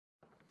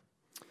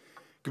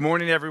Good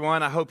morning,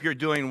 everyone. I hope you're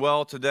doing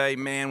well today.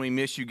 Man, we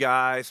miss you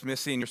guys,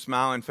 miss seeing your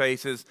smiling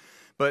faces.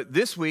 But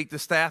this week, the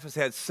staff has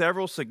had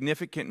several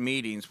significant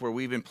meetings where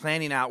we've been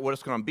planning out what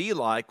it's going to be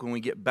like when we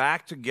get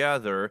back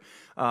together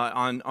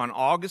on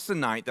August the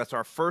 9th. That's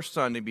our first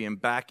Sunday being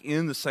back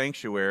in the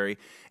sanctuary.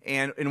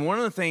 And one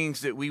of the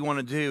things that we want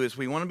to do is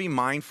we want to be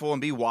mindful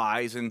and be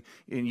wise and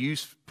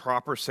use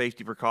proper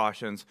safety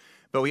precautions.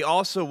 But we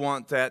also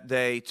want that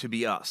day to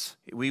be us.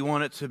 We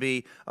want it to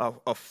be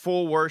a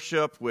full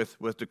worship with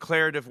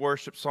declarative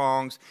worship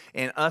songs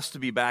and us to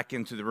be back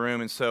into the room.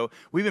 And so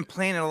we've been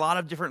planning a lot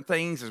of different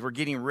things as we're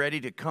getting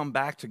ready to come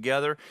back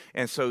together.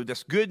 And so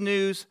that's good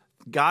news.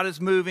 God is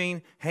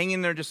moving. Hang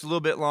in there just a little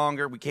bit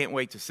longer. We can't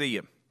wait to see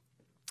you.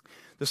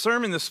 The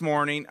sermon this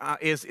morning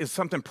is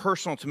something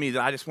personal to me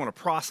that I just want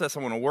to process,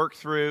 I want to work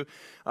through.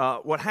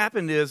 What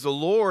happened is the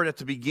Lord at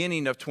the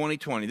beginning of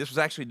 2020, this was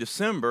actually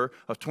December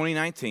of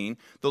 2019,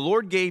 the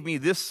Lord gave me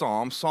this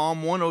psalm,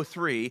 Psalm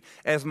 103,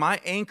 as my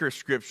anchor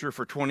scripture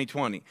for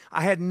 2020.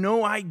 I had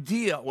no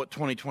idea what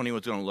 2020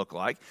 was going to look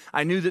like.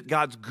 I knew that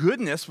God's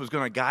goodness was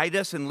going to guide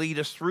us and lead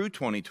us through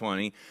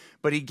 2020.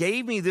 But he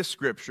gave me this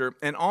scripture,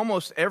 and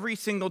almost every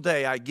single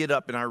day I get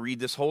up and I read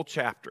this whole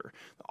chapter,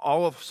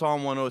 all of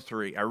Psalm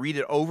 103. I read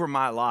it over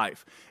my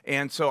life.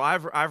 And so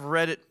I've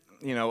read it,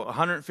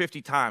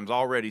 150 times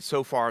already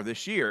so far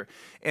this year.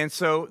 And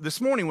so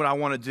this morning what I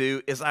want to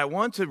do is I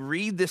want to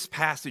read this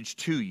passage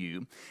to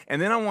you,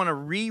 and then I want to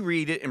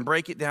reread it and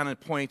break it down in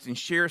points and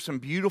share some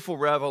beautiful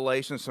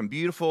revelations, some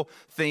beautiful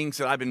things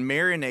that I've been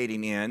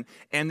marinating in,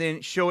 and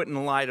then show it in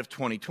the light of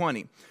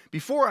 2020.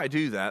 Before I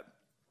do that,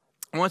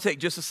 I want to take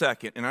just a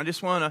second, and I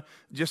just want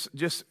to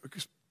just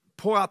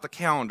pull out the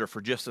calendar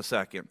for just a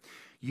second.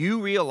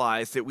 You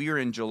realize that we are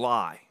in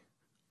July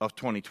of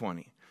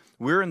 2020.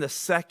 We're in the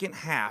second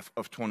half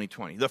of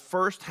 2020. The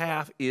first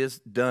half is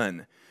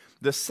done.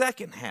 The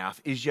second half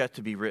is yet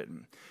to be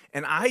written.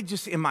 And I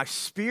just, in my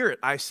spirit,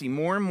 I see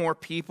more and more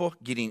people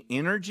getting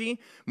energy,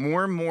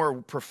 more and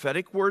more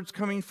prophetic words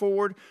coming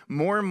forward,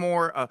 more and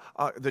more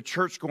the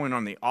church going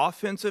on the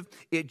offensive.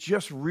 It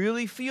just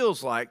really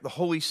feels like the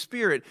Holy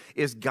Spirit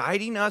is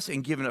guiding us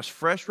and giving us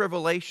fresh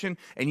revelation,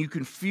 and you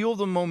can feel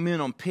the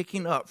momentum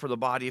picking up for the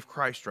body of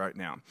Christ right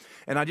now.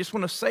 And I just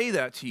want to say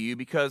that to you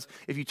because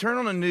if you turn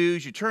on the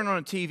news, you turn on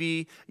a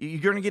TV, you're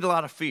going to get a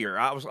lot of fear.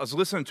 I was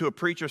listening to a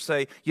preacher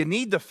say, you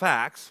need the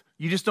facts,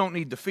 you just don't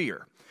need the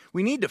fear.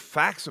 We need the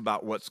facts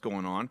about what's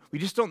going on. We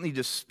just don't need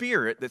the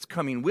spirit that's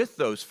coming with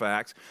those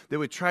facts that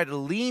would try to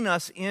lean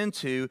us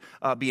into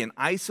being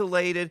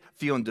isolated,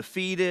 feeling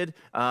defeated,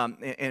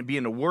 and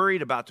being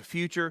worried about the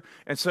future.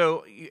 And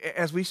so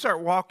as we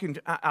start walking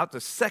out the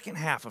second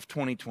half of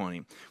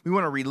 2020, we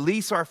want to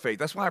release our faith.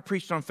 That's why I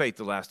preached on faith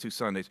the last 2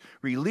 Sundays.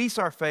 Release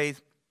our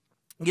faith,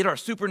 get our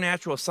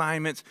supernatural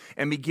assignments,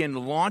 and begin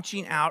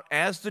launching out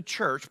as the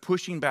church,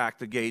 pushing back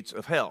the gates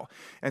of hell.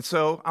 And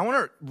so I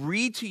want to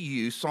read to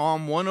you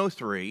Psalm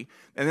 103,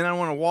 and then I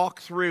want to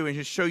walk through and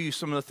just show you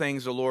some of the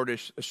things the Lord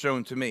has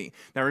shown to me.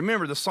 Now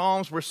remember, the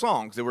Psalms were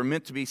songs that were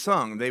meant to be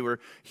sung. They were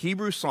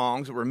Hebrew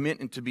songs that were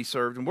meant to be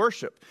served in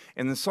worship.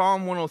 And the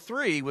Psalm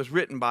 103 was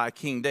written by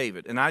King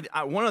David. And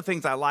one of the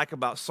things I like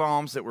about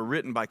Psalms that were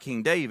written by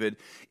King David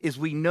is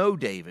we know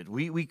David.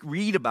 We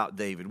read about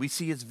David. We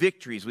see his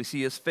victories. We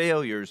see his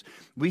failures.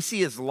 We see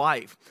his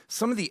life.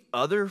 Some of the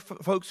other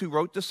folks who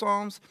wrote the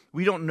Psalms,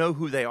 we don't know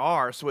who they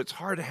are, so it's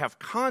hard to have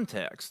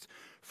context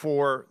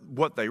for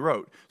what they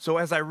wrote. So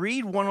as I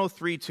read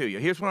 103 to you,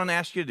 here's what I'm going to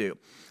ask you to do.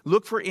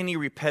 Look for any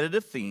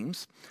repetitive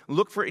themes.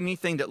 Look for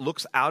anything that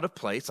looks out of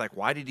place, like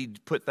why did he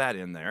put that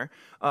in there?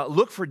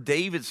 Look for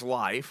David's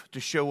life to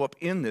show up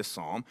in this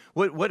psalm.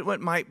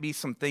 What might be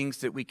some things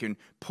that we can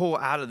pull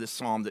out of this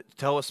psalm that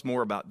tell us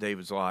more about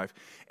David's life?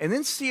 And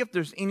then see if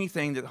there's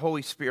anything that the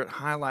Holy Spirit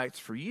highlights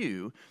for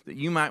you that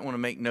you might want to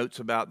make notes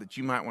about, that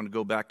you might want to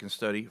go back and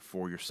study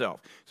for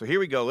yourself. So here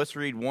we go. Let's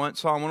read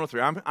Psalm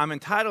 103. I'm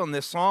entitling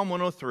this Psalm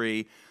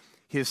 103,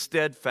 His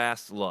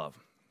Steadfast Love.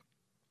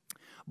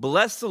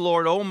 Bless the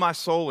Lord, O my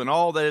soul, and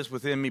all that is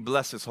within me.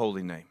 Bless his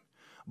holy name.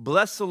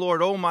 Bless the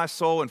Lord, O my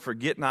soul, and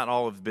forget not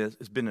all of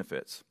his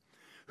benefits.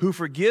 Who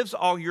forgives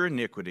all your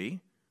iniquity,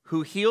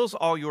 who heals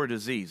all your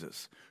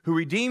diseases, who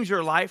redeems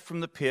your life from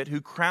the pit, who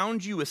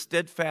crowns you with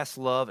steadfast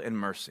love and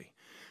mercy,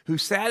 who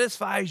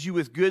satisfies you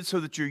with good so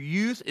that your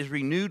youth is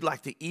renewed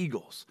like the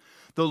eagles.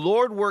 The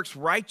Lord works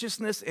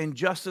righteousness and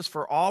justice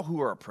for all who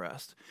are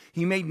oppressed.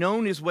 He made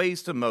known his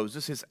ways to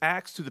Moses, his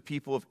acts to the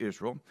people of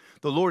Israel.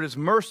 The Lord is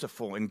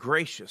merciful and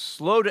gracious,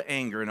 slow to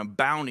anger and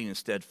abounding in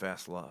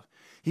steadfast love.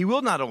 He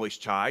will not always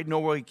chide,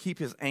 nor will he keep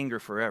his anger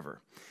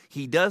forever.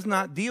 He does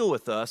not deal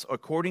with us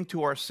according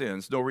to our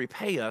sins, nor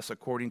repay us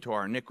according to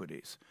our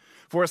iniquities.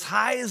 For as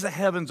high as the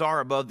heavens are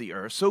above the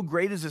earth, so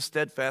great is his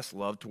steadfast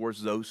love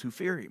towards those who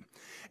fear him.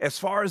 As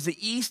far as the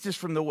east is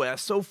from the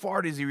west, so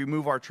far does he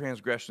remove our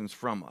transgressions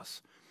from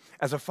us.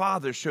 As a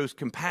father shows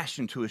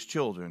compassion to his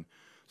children,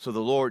 so the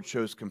Lord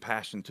shows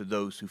compassion to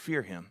those who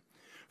fear him.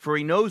 For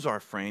he knows our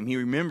frame, he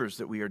remembers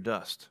that we are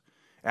dust.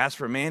 As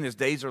for man, his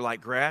days are like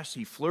grass,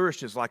 he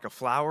flourishes like a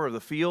flower of the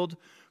field.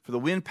 For the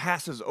wind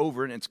passes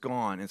over and it's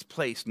gone, and its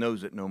place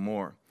knows it no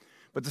more.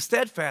 But the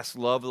steadfast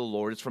love of the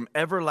Lord is from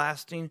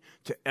everlasting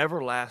to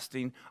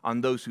everlasting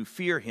on those who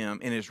fear him,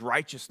 and his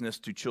righteousness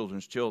to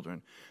children's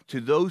children,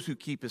 to those who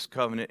keep his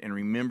covenant and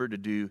remember to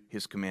do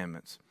his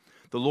commandments.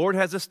 The Lord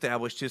has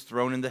established his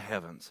throne in the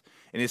heavens,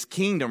 and his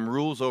kingdom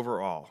rules over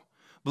all.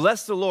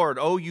 Bless the Lord,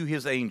 O you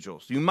his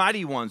angels, you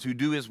mighty ones who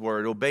do his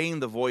word,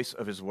 obeying the voice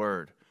of his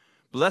word.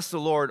 Bless the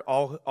Lord,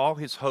 all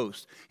his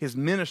hosts, his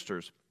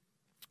ministers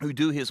who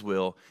do his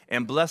will,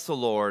 and bless the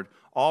Lord,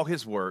 all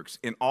his works,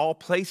 in all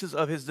places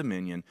of his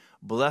dominion.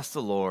 Bless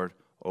the Lord,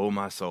 O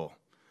my soul.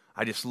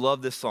 I just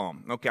love this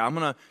psalm. Okay, I'm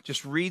going to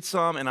just read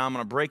some, and I'm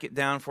going to break it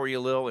down for you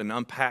a little and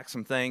unpack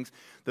some things.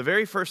 The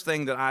very first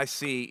thing that I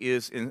see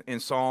is in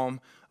Psalm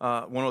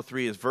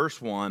 103 is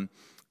verse 1,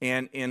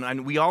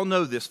 and we all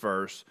know this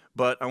verse,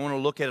 but I want to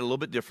look at it a little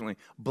bit differently.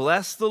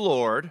 Bless the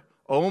Lord,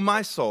 O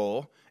my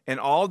soul, and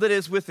all that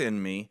is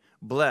within me,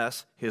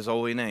 bless his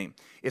holy name.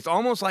 It's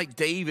almost like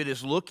David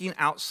is looking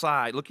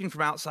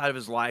from outside of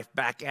his life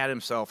back at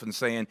himself and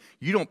saying,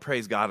 you don't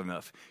praise God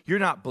enough. You're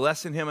not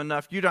blessing him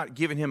enough. You're not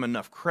giving him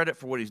enough credit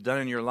for what he's done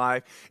in your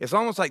life. It's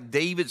almost like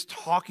David's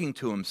talking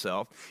to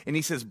himself, and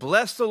he says,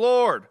 bless the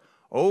Lord,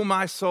 O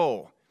my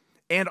soul,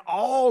 and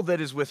all that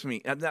is with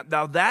me.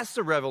 Now that's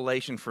the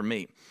revelation for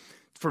me.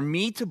 For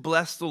me to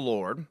bless the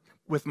Lord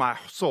with my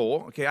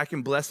soul, okay, I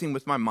can bless him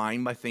with my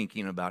mind by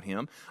thinking about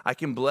him. I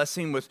can bless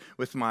him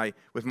with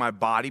my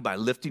body by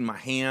lifting my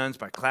hands,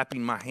 by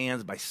clapping my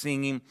hands, by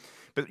singing.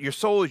 But your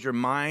soul is your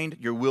mind,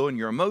 your will, and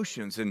your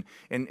emotions.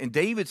 And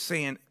David's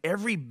saying,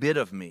 every bit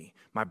of me,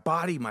 my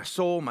body, my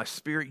soul, my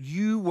spirit,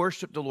 you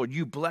worship the Lord.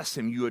 You bless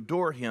him. You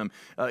adore him.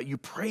 You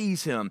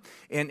praise him.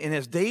 And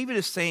as David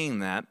is saying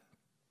that,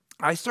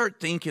 I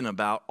start thinking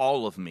about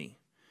all of me.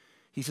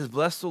 He says,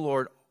 bless the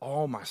Lord,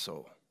 all my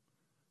soul.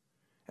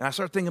 And I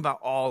start thinking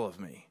about all of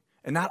me.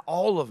 And not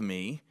all of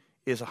me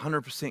is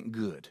 100%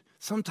 good.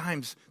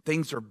 Sometimes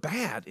things are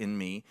bad in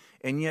me,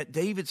 and yet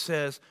David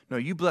says, no,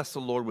 you bless the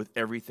Lord with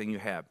everything you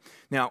have.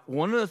 Now,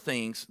 one of the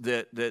things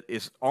that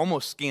is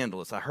almost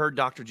scandalous, I heard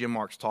Dr. Jim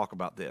Marks talk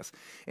about this,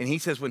 and he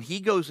says when he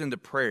goes into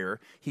prayer,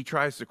 he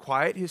tries to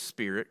quiet his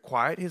spirit,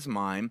 quiet his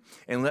mind,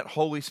 and let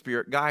Holy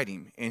Spirit guide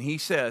him. And he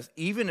says,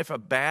 even if a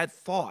bad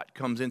thought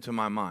comes into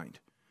my mind,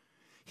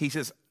 he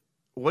says,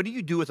 what do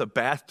you do with a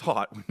bad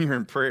thought when you're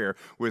in prayer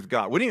with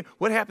God?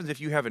 What happens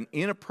if you have an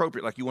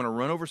inappropriate, like you want to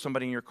run over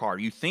somebody in your car?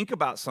 You think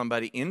about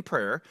somebody in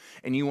prayer,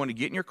 and you want to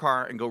get in your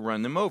car and go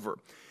run them over.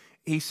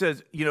 He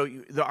says,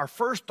 our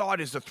first thought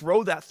is to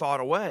throw that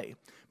thought away.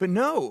 But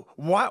no,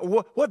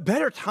 what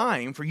better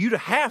time for you to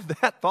have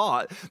that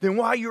thought than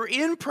while you're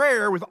in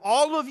prayer with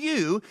all of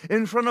you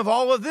in front of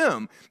all of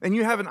them, and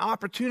you have an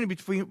opportunity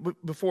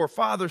before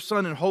Father,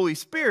 Son, and Holy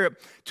Spirit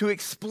to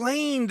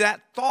explain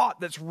that thought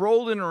that's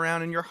rolling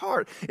around in your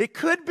heart. It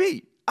could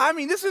be,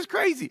 this is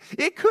crazy.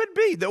 It could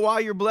be that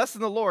while you're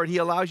blessing the Lord, he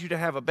allows you to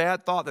have a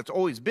bad thought that's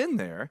always been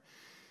there,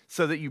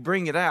 so that you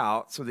bring it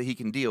out so that he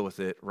can deal with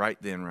it right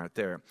then, right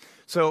there.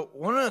 So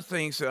one of the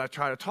things that I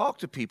try to talk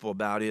to people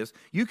about is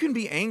you can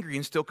be angry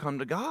and still come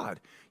to God.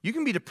 You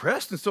can be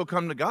depressed and still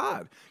come to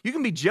God. You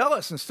can be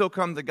jealous and still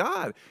come to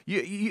God.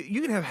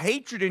 You can have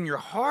hatred in your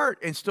heart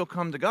and still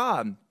come to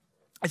God.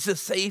 It's the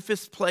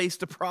safest place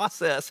to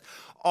process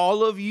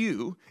all of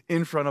you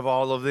in front of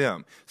all of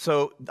them.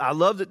 So I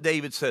love that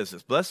David says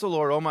this. Bless the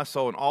Lord, O my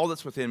soul, and all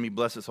that's within me,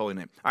 bless his holy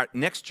name. All right,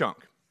 next chunk.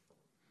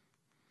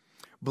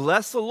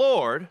 Bless the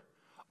Lord,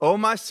 O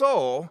my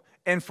soul,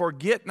 and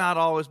forget not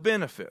all his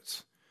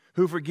benefits,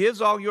 who forgives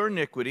all your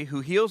iniquity,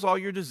 who heals all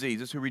your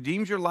diseases, who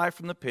redeems your life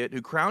from the pit,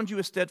 who crowns you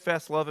with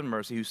steadfast love and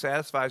mercy, who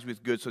satisfies you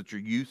with good so that your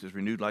youth is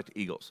renewed like the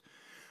eagles.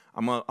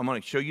 I'm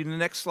going to show you the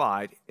next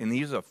slide, and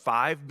these are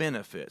 5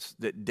 benefits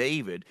that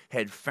David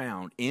had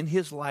found in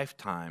his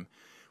lifetime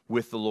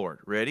with the Lord.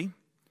 Ready?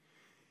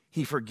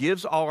 He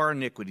forgives all our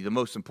iniquity. The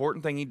most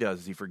important thing he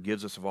does is he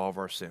forgives us of all of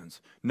our sins.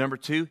 Number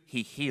 2,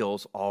 he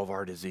heals all of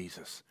our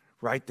diseases.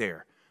 Right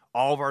there.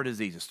 All of our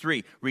diseases.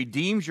 3,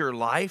 redeems your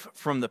life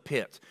from the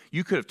pit.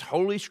 You could have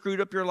totally screwed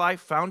up your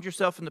life, found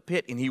yourself in the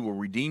pit, and he will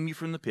redeem you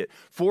from the pit.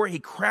 4, he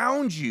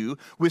crowns you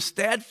with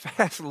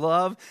steadfast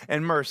love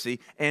and mercy.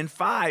 And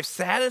 5,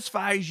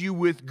 satisfies you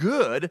with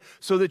good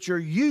so that your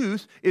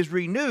youth is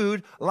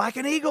renewed like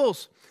an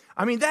eagle's.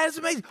 That is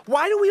amazing.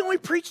 Why do we only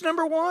preach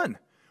number 1?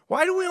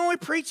 Why do we only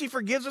preach he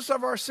forgives us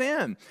of our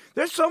sin?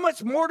 There's so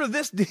much more to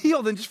this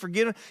deal than just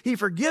forgiving. He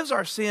forgives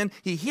our sin.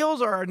 He heals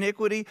our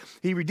iniquity.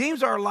 He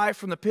redeems our life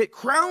from the pit,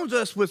 crowns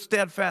us with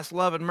steadfast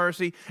love and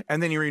mercy,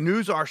 and then he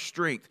renews our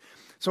strength.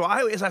 So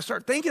as I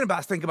start thinking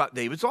about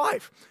David's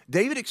life.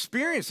 David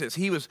experienced this.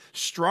 He was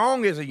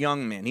strong as a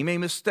young man. He made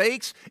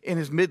mistakes in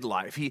his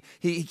midlife.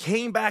 He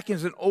came back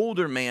as an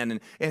older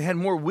man and had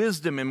more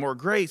wisdom and more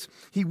grace.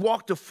 He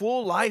walked a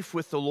full life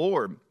with the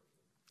Lord.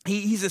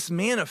 He's this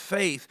man of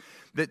faith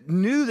that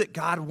knew that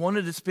God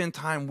wanted to spend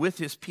time with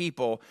his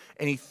people,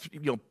 and he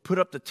put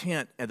up the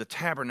tent at the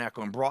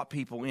tabernacle and brought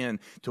people in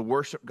to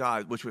worship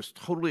God, which was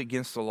totally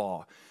against the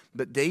law.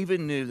 But David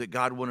knew that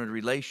God wanted a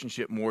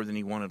relationship more than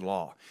he wanted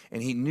law.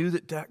 And he knew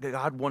that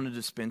God wanted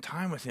to spend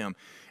time with him.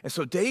 And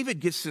so David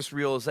gets this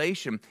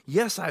realization,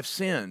 yes, I've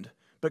sinned,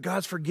 but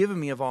God's forgiven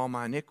me of all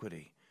my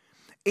iniquity.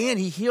 And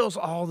he heals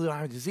all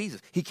my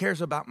diseases. He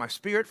cares about my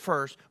spirit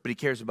first, but he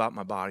cares about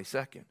my body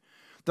second.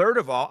 Third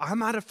of all, I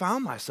might have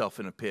found myself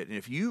in a pit. And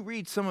if you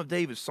read some of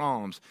David's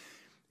Psalms,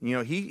 you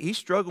know, he's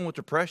struggling with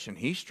depression.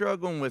 He's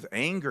struggling with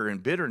anger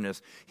and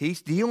bitterness. He's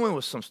dealing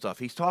with some stuff.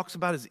 He talks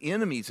about his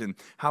enemies and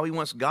how he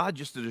wants God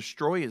just to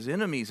destroy his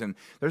enemies. And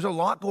there's a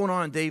lot going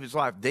on in David's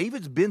life.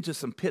 David's been to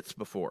some pits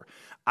before.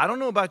 I don't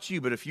know about you,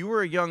 but if you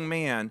were a young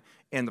man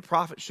and the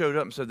prophet showed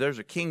up and said, there's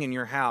a king in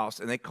your house,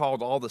 and they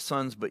called all the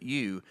sons but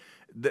you,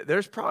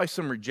 there's probably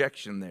some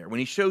rejection there.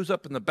 When he shows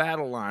up in the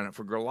battle line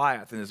for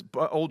Goliath and his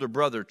older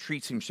brother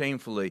treats him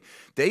shamefully,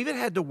 David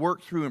had to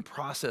work through and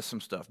process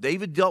some stuff.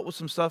 David dealt with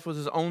some stuff with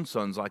his own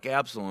sons like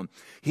Absalom.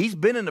 He's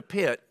been in a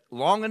pit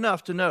long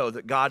enough to know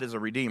that God is a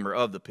redeemer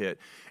of the pit.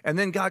 And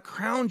then God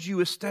crowns you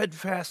with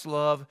steadfast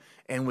love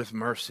and with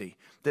mercy.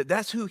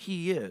 That's who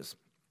he is.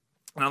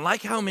 And I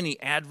like how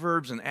many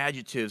adverbs and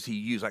adjectives he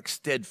used, like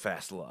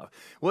steadfast love.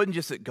 It wasn't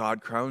just that God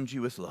crowned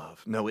you with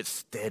love. No, it's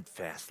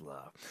steadfast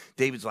love.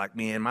 David's like,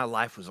 man, my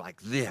life was like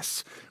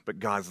this, but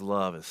God's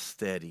love is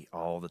steady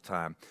all the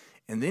time.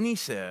 And then he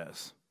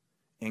says,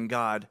 and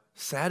God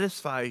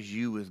satisfies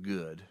you with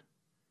good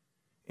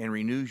and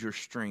renews your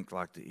strength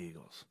like the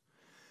eagles.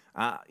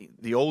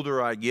 The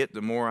older I get,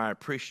 the more I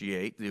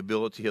appreciate the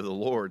ability of the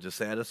Lord to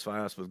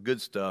satisfy us with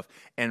good stuff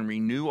and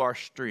renew our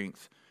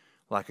strength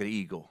like an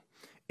eagle.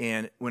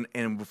 And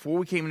before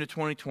we came into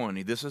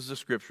 2020, this is the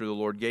scripture the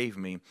Lord gave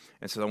me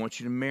and said, I want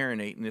you to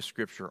marinate in this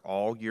scripture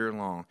all year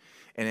long.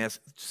 And as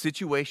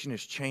situation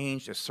has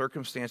changed, as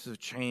circumstances have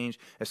changed,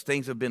 as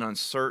things have been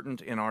uncertain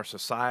in our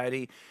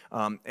society,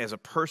 as a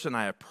person,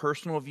 I have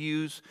personal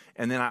views,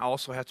 and then I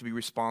also have to be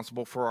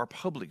responsible for our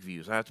public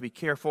views. I have to be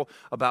careful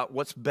about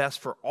what's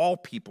best for all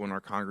people in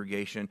our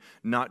congregation,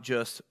 not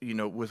just,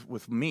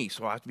 with me.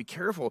 So I have to be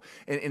careful.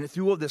 And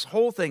through this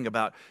whole thing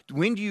about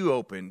when do you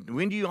open,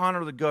 when do you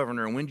honor the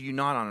governor, and when do you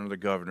not honor the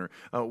governor?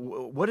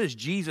 What is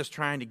Jesus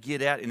trying to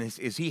get at? And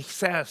is he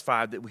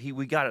satisfied that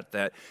we got at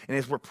that? And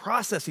as we're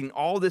processing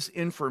all this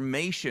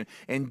information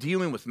and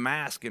dealing with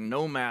mask and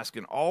no mask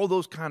and all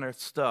those kind of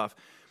stuff,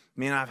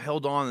 man, I've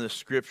held on to this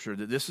scripture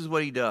that this is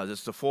what he does.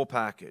 It's the full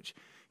package.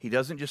 He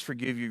doesn't just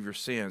forgive you of your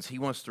sins. He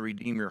wants to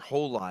redeem your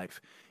whole life,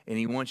 and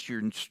he wants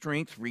your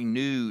strength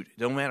renewed.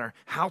 No matter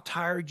how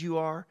tired you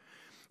are.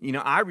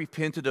 I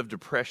repented of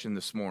depression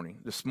this morning.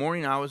 This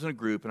morning I was in a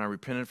group and I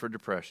repented for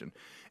depression.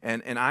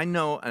 And I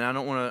know, and I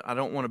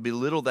don't want to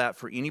belittle that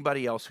for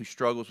anybody else who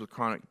struggles with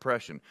chronic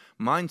depression.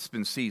 Mine's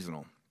been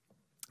seasonal.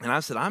 And I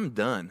said, I'm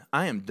done.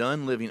 I am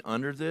done living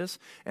under this,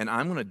 and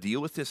I'm going to deal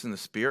with this in the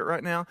spirit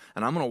right now,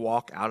 and I'm going to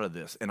walk out of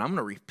this, and I'm going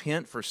to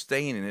repent for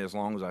staying in it as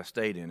long as I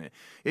stayed in it.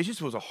 It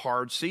just was a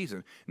hard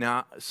season.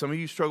 Now, some of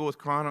you struggle with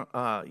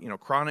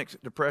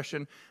chronic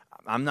depression.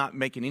 I'm not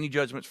making any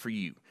judgments for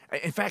you.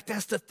 In fact,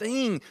 that's the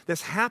thing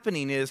that's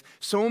happening is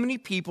so many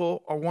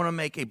people want to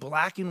make a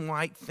black and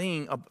white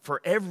thing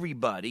for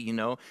everybody.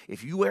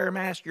 If you wear a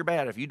mask, you're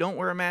bad. If you don't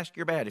wear a mask,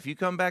 you're bad. If you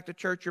come back to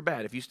church, you're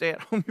bad. If you stay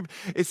at home,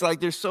 it's like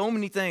there's so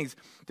many things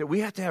that we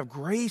have to have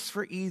grace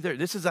for either.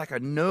 This is like a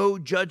no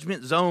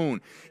judgment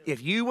zone.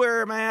 If you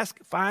wear a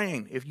mask,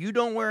 fine. If you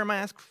don't wear a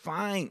mask,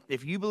 fine.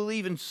 If you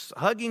believe in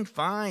hugging,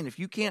 fine. If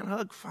you can't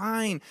hug,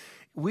 fine.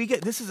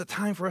 This is a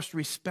time for us to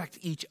respect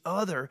each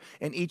other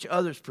and each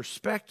other's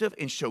perspective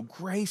and show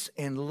grace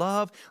and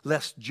love,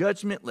 less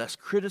judgment, less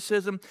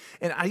criticism.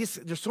 And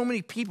there's so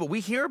many people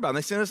we hear about them.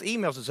 They send us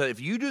emails and say, if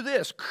you do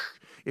this,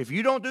 if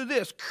you don't do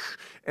this,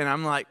 and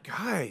I'm like,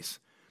 guys,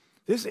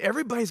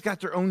 everybody's got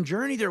their own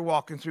journey they're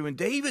walking through. And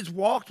David's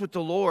walked with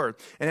the Lord.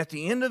 And at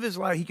the end of his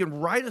life, he can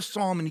write a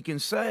psalm and he can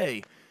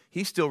say,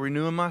 he's still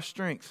renewing my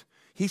strength.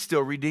 He's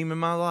still redeeming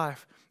my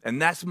life.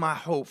 And that's my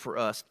hope for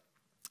us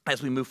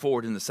as we move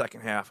forward in the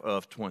second half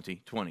of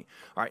 2020.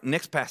 All right,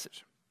 next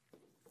passage.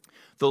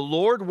 The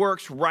Lord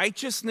works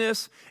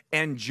righteousness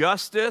and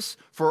justice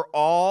for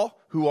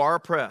all who are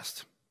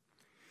oppressed.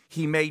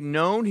 He made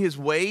known his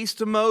ways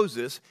to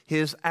Moses,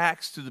 his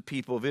acts to the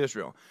people of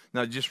Israel.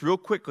 Now, just real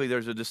quickly,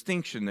 there's a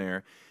distinction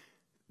there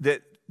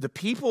that the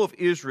people of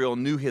Israel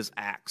knew his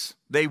acts.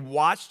 They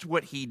watched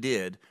what he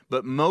did,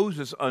 but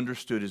Moses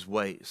understood his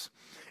ways.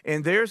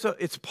 And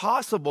it's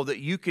possible that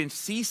you can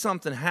see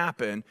something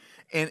happen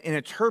and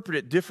interpret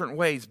it different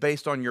ways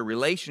based on your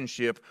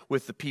relationship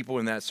with the people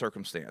in that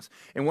circumstance.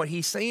 And what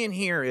he's saying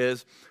here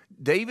is,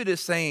 David is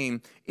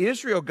saying,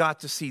 Israel got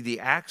to see the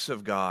acts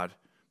of God,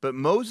 but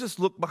Moses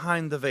looked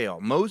behind the veil.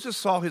 Moses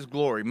saw his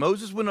glory.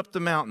 Moses went up the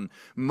mountain.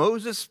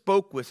 Moses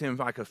spoke with him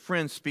like a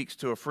friend speaks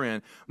to a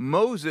friend.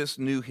 Moses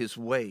knew his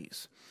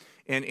ways.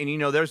 And you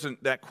know, there's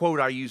that quote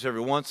I use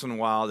every once in a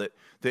while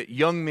that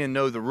young men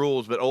know the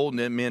rules, but old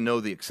men know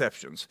the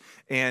exceptions.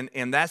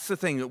 And that's the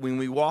thing, that when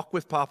we walk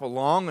with Papa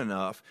long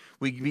enough,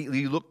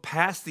 we look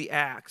past the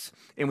acts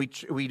and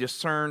we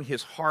discern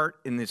his heart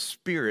and his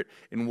spirit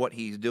in what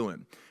he's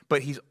doing.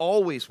 But he's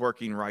always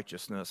working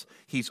righteousness.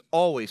 He's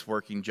always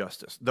working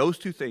justice. Those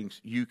two things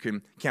you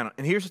can count on.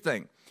 And here's the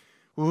thing.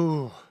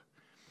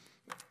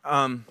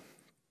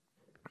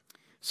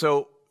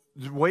 So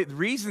the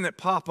reason that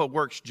Papa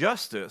works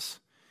justice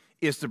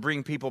is to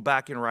bring people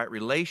back in right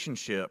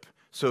relationship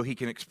so he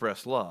can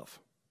express love.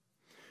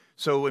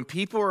 So when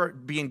people are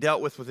being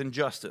dealt with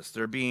injustice,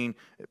 they're being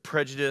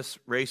prejudice,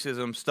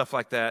 racism, stuff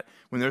like that,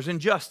 when there's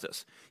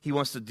injustice, he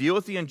wants to deal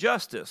with the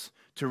injustice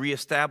to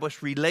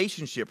reestablish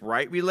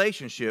right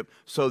relationship,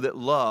 so that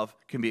love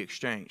can be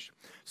exchanged.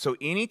 So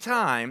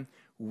anytime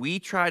we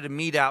try to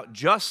mete out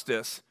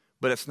justice,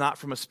 but it's not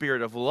from a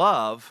spirit of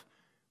love,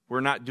 we're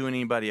not doing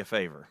anybody a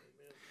favor.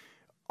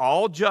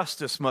 All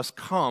justice must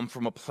come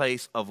from a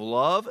place of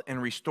love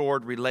and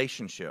restored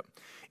relationship.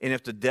 And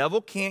if the devil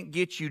can't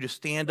get you to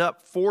stand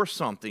up for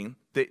something,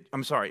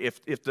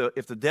 if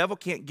the devil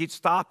can't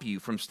stop you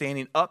from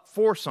standing up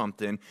for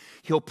something,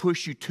 he'll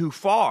push you too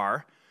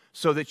far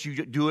so that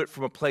you do it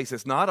from a place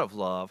that's not of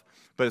love,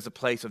 but it's a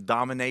place of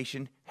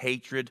domination,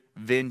 hatred,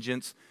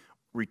 vengeance,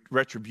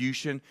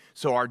 retribution.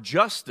 So our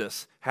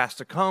justice has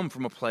to come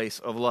from a place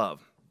of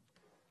love.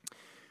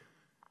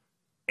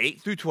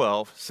 8 through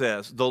 12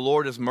 says, the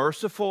Lord is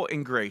merciful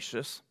and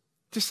gracious.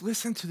 Just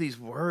listen to these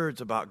words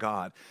about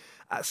God.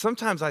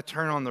 Sometimes I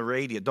turn on the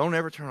radio. Don't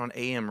ever turn on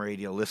AM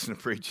radio, listen to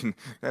preaching.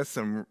 That's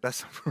some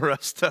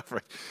rough stuff.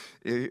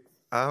 Right?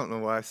 I don't know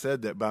why I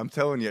said that, but I'm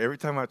telling you, every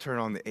time I turn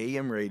on the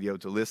AM radio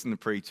to listen to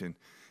preaching,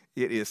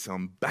 it is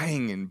some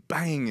banging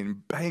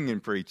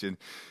preaching.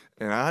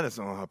 And I just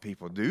don't know how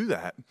people do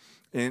that.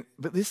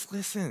 But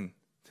listen,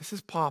 this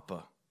is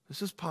Papa.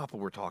 This is Papa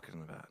we're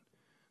talking about.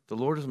 The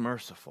Lord is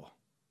merciful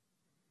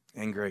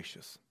and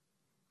gracious.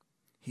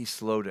 He's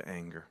slow to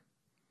anger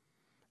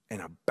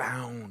and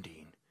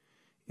abounding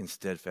in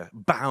steadfast,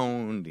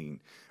 bounding,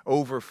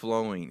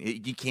 overflowing. You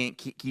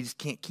just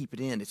can't keep it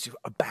in. It's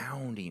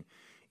abounding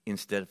in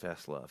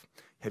steadfast love.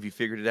 Have you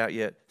figured it out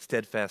yet?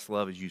 Steadfast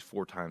love is used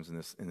 4 times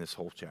in this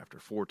whole chapter.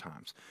 4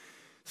 times.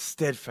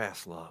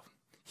 Steadfast love.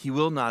 He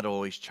will not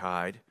always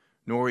chide,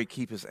 nor will he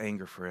keep his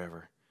anger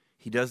forever.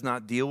 He does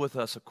not deal with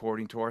us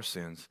according to our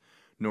sins,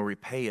 nor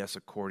repay us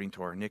according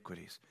to our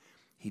iniquities.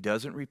 He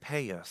doesn't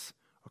repay us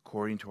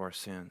according to our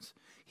sins.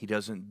 He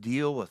doesn't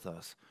deal with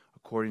us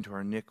according to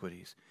our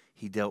iniquities.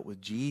 He dealt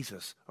with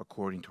Jesus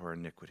according to our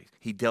iniquities.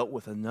 He dealt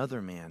with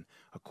another man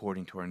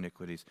according to our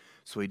iniquities,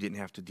 so he didn't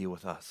have to deal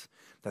with us.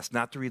 That's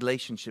not the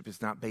relationship.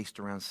 It's not based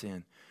around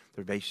sin.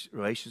 The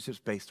relationship's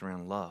based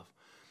around love.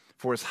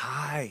 For as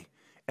high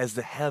as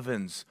the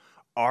heavens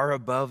are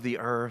above the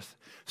earth,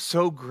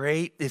 so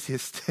great is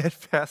his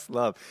steadfast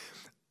love.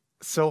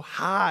 So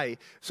high.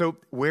 So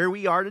where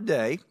we are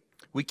today,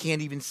 we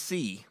can't even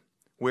see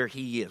where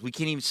he is. We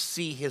can't even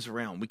see his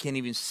realm. We can't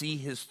even see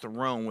his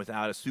throne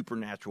without a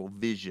supernatural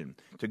vision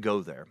to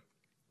go there.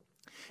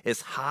 As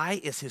high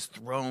as his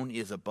throne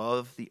is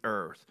above the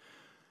earth,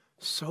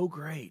 so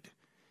great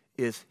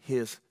is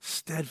his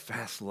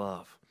steadfast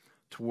love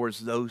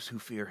towards those who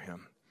fear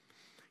him.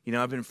 You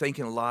know, I've been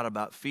thinking a lot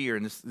about fear,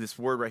 and this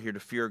word right here, to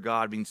fear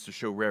God, means to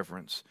show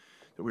reverence,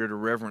 that we're to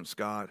reverence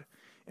God.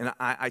 And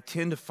I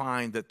tend to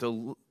find that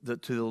to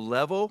the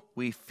level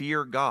we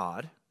fear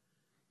God,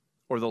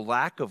 or the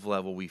lack of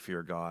level we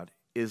fear God,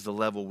 is the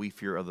level we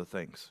fear other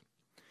things.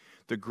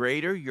 The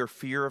greater your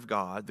fear of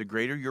God, the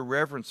greater your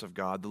reverence of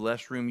God, the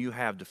less room you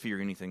have to fear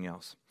anything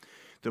else.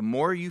 The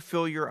more you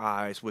fill your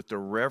eyes with the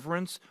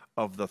reverence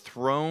of the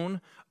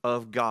throne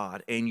of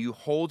God, and you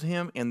hold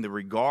him in the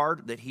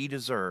regard that he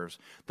deserves,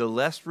 the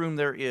less room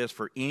there is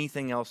for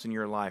anything else in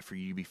your life for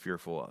you to be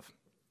fearful of.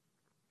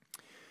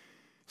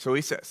 So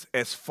he says,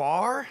 as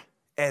far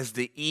as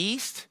the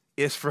east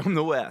is from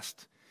the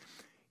west,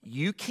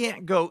 you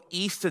can't go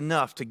east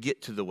enough to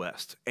get to the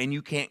west, and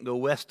you can't go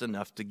west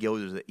enough to go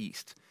to the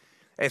east.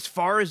 As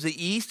far as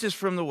the east is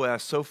from the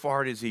west, so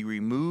far does he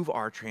remove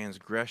our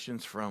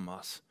transgressions from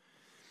us.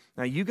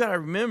 Now, you got to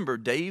remember,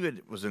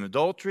 David was in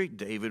adultery.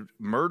 David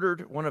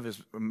murdered one of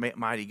his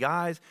mighty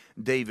guys.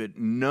 David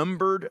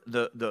numbered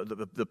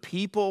the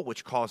people,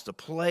 which caused a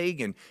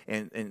plague,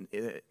 and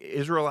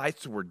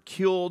Israelites were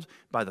killed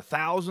by the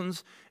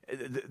thousands.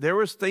 There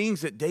was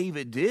things that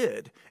David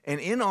did. And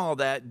in all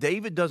that,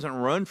 David doesn't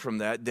run from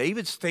that.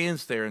 David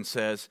stands there and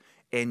says,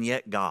 and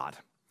yet God.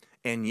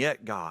 And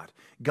yet God.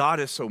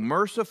 God is so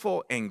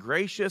merciful and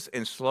gracious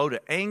and slow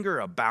to anger,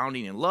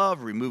 abounding in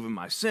love, removing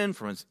my sin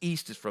from his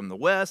east is from the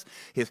west.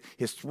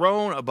 His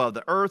throne above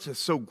the earth is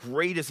so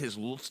great as his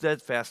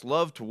steadfast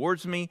love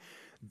towards me.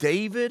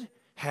 David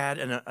had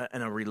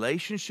a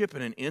relationship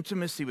and an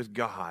intimacy with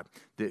God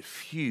that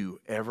few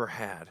ever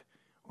had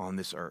on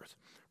this earth.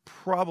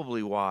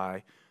 Probably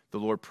why the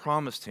Lord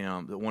promised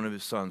him that one of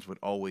his sons would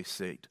always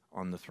sit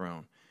on the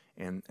throne.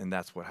 And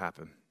that's what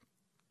happened.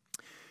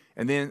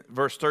 And then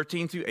verse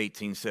 13 through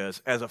 18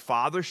 says, as a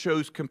father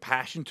shows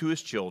compassion to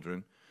his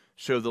children,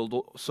 so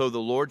the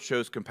Lord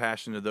shows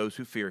compassion to those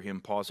who fear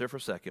him. Pause there for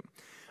a second.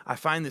 I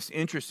find this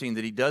interesting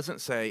that he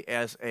doesn't say,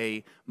 as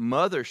a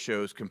mother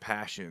shows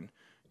compassion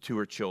to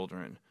her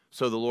children,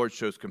 so the Lord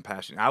shows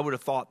compassion. I would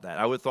have thought that.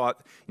 I would have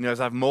thought,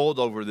 as I've mulled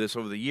over this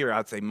over the year,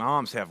 I'd say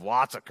moms have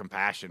lots of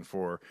compassion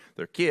for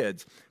their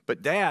kids.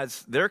 But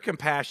dads, their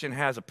compassion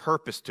has a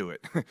purpose to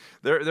it.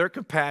 Their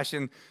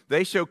compassion,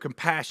 they show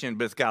compassion,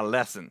 but it's got a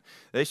lesson.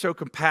 They show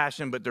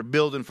compassion, but they're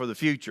building for the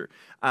future.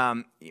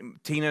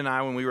 Tina and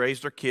I, when we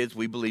raised our kids,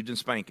 we believed in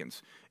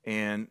spankings.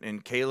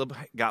 And Caleb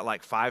got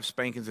like 5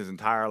 spankings his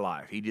entire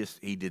life. He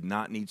did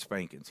not need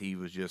spankings. He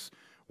was just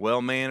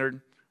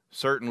well-mannered.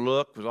 Certain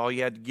look was all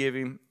you had to give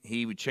him.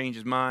 He would change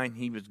his mind.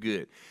 He was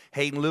good.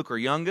 Hayden Luke, our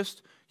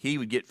youngest, he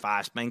would get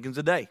 5 spankings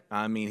a day.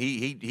 I mean,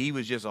 he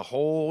was just a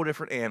whole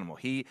different animal.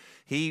 He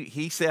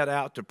set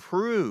out to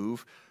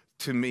prove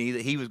to me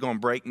that he was going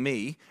to break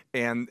me,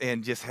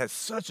 and just had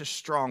such a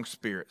strong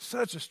spirit,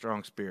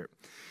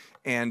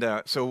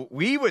 And so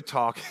we would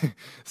talk.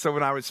 So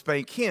when I would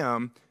spank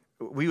him,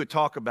 we would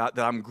talk about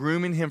that I'm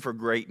grooming him for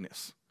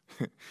greatness.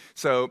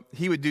 So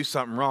he would do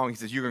something wrong. He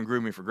says, you're going to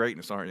groom me for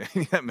greatness, aren't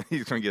you?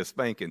 He's going to get a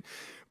spanking.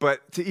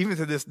 But even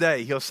to this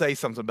day, he'll say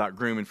something about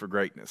grooming for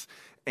greatness.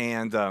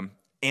 And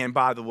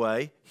by the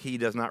way, he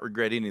does not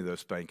regret any of those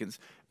spankings,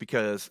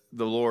 because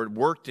the Lord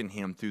worked in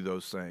him through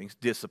those things,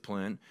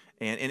 discipline.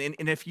 And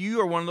if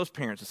you are one of those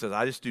parents that says,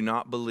 I just do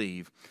not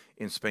believe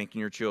in spanking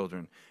your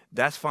children,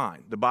 that's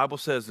fine. The Bible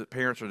says that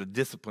parents are to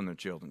discipline their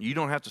children. You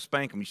don't have to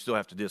spank them. You still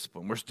have to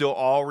discipline. We're still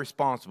all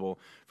responsible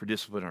for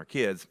disciplining our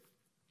kids.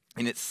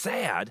 And it's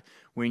sad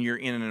when you're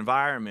in an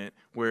environment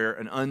where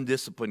an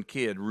undisciplined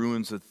kid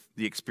ruins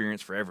the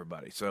experience for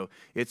everybody. So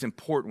it's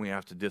important we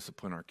have to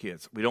discipline our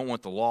kids. We don't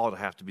want the law to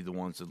have to be the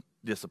ones to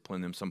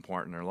discipline them some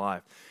part in their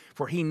life.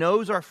 For he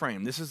knows our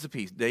frame. This is the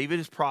piece. David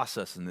is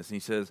processing this, and he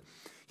says,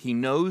 he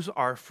knows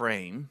our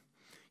frame.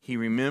 He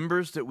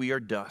remembers that we are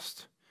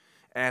dust.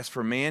 As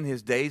for man,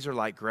 his days are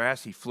like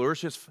grass. He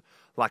flourishes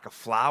like a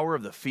flower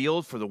of the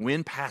field, for the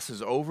wind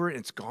passes over it,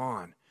 and it's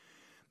gone.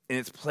 And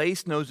its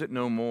place knows it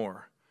no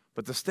more.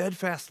 But the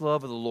steadfast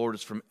love of the Lord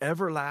is from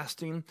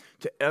everlasting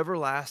to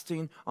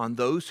everlasting on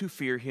those who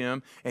fear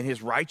him, and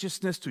his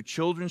righteousness to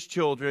children's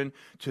children,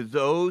 to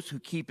those who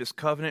keep his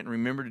covenant and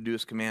remember to do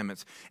his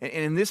commandments. And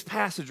in this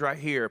passage right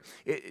here,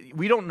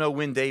 we don't know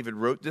when David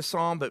wrote this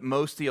psalm, but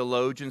most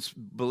theologians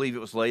believe it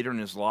was later in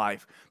his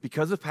life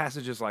because of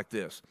passages like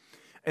this.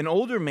 An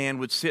older man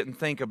would sit and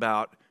think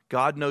about,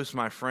 God knows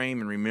my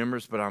frame and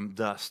remembers, but I'm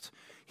dust.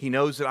 He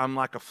knows that I'm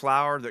like a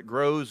flower that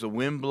grows, the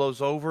wind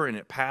blows over, and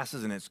it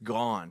passes, and it's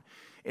gone.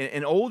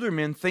 And older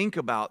men think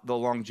about the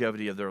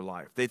longevity of their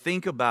life. They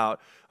think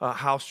about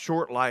how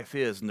short life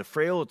is and the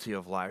frailty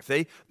of life.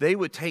 They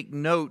would take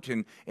note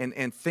and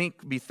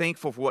be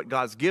thankful for what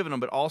God's given them,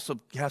 but also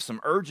have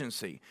some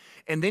urgency.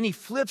 And then he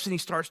flips and he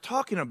starts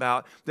talking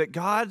about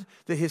that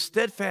his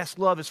steadfast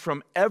love is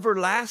from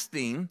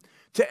everlasting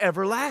to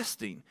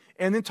everlasting.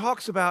 And then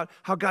talks about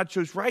how God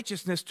shows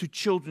righteousness to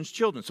children's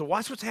children. So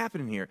watch what's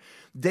happening here.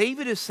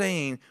 David is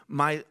saying,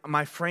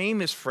 my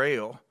frame is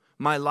frail.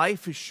 My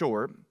life is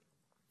short.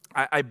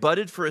 I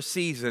budded for a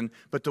season,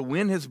 but the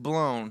wind has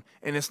blown,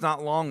 and it's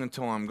not long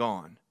until I'm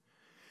gone.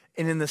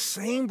 And in the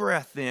same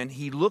breath then,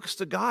 he looks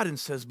to God and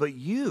says, but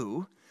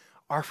you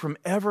are from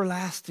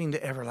everlasting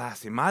to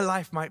everlasting. My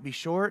life might be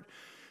short,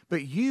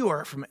 but you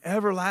are from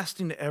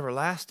everlasting to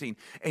everlasting,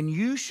 and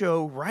you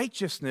show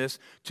righteousness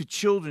to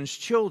children's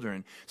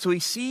children. So he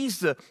sees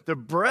the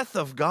breadth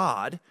of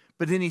God,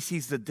 but then he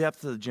sees the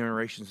depth of the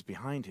generations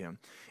behind him.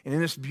 And in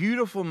this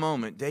beautiful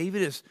moment,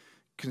 David is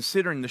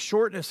considering the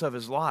shortness of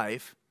his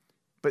life,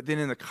 but then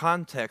in the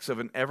context of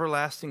an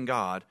everlasting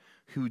God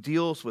who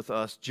deals with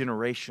us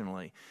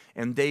generationally.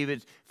 And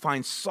David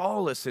finds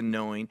solace in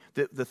knowing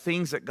that the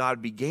things that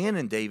God began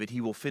in David, he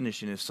will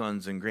finish in his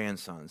sons and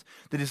grandsons.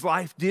 That his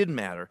life did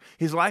matter.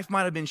 His life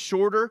might have been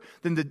shorter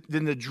than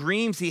the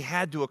dreams he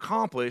had to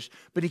accomplish,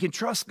 but he can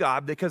trust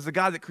God because the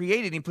God that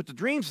created him, put the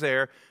dreams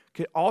there,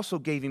 also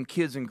gave him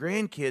kids and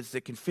grandkids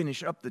that can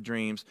finish up the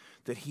dreams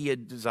that he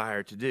had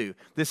desired to do.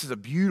 This is a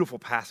beautiful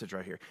passage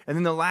right here. And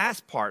then the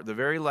last part, the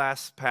very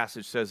last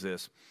passage says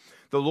this: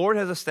 the Lord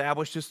has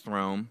established his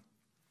throne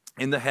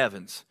in the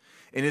heavens,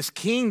 and his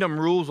kingdom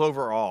rules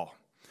over all.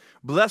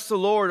 Bless the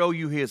Lord, O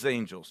you his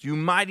angels, you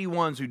mighty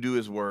ones who do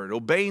his word,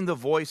 obeying the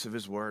voice of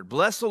his word.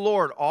 Bless the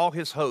Lord, all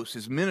his hosts,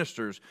 his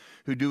ministers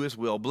who do his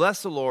will.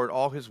 Bless the Lord,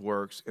 all his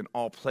works, in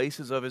all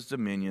places of his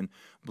dominion.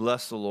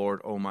 Bless the Lord,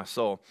 O my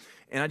soul.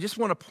 And I just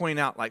want to point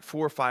out like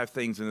 4 or 5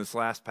 things in this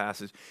last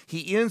passage.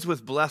 He ends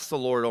with bless the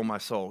Lord, O my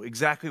soul,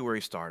 exactly where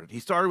he started. He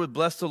started with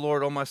bless the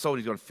Lord, O my soul, and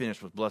he's going to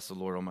finish with bless the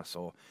Lord, O my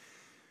soul.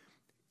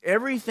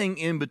 Everything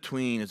in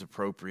between is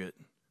appropriate.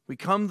 We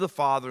come to the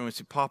Father and we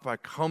say, Papa, I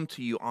come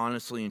to you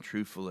honestly and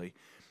truthfully.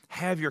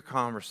 Have your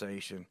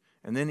conversation.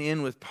 And then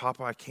end with,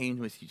 Papa, I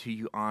came to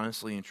you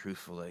honestly and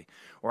truthfully.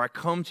 Or I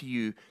come to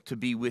you to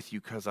be with you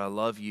because I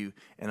love you.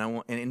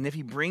 And if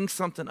he brings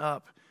something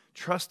up,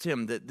 Trust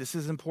him that this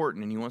is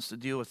important and he wants to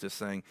deal with this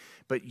thing.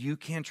 But you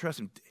can trust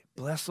him.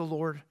 Bless the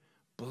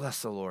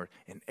Lord,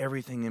 and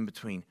everything in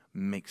between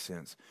makes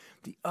sense.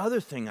 The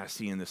other thing I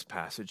see in this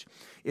passage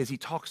is he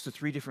talks to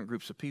three different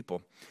groups of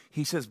people.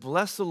 He says,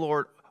 bless the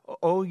Lord,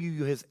 O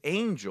you his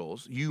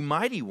angels, you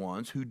mighty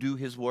ones who do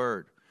his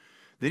word.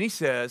 Then he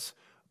says,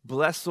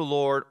 bless the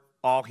Lord,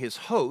 all his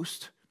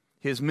host,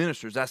 his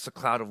ministers. That's the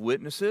cloud of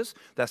witnesses.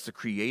 That's the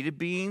created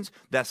beings.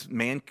 That's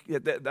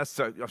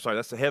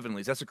the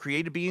heavenlies. That's the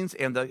created beings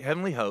and the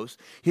heavenly host.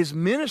 His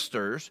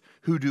ministers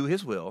who do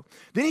his will.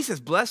 Then he says,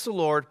 bless the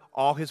Lord,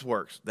 all his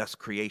works. That's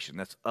creation.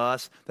 That's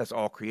us. That's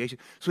all creation.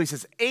 So he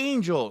says,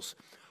 angels,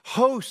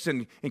 hosts,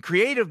 and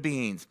creative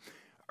beings,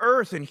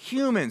 earth and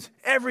humans,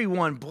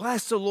 everyone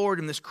bless the Lord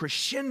in this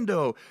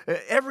crescendo.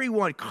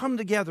 Everyone come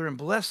together and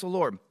bless the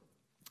Lord.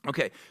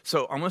 Okay,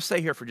 so I'm going to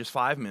stay here for just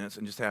 5 minutes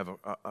and just have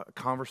a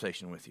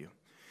conversation with you.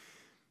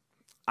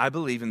 I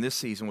believe in this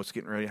season what's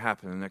getting ready to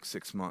happen in the next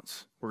 6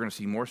 months. We're going to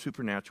see more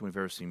supernatural than we've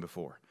ever seen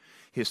before.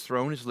 His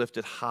throne is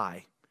lifted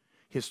high.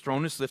 His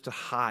throne is lifted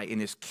high, and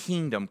his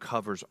kingdom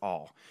covers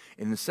all.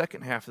 In the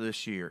second half of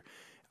this year,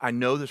 I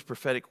know there's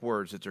prophetic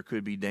words that there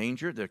could be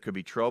danger, there could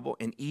be trouble,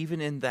 and even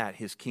in that,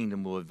 his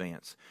kingdom will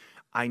advance.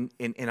 And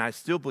I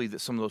still believe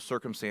that some of those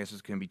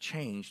circumstances can be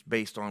changed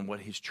based on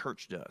what his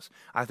church does.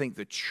 I think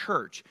the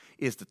church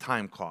is the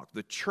time clock.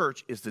 The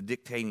church is the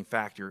dictating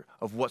factor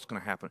of what's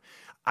going to happen.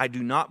 I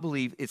do not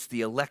believe it's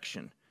the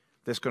election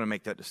that's going to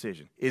make that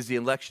decision. Is the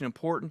election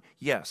important?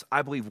 Yes.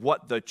 I believe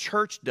what the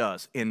church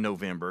does in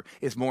November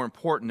is more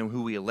important than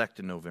who we elect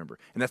in November.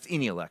 And that's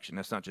any election.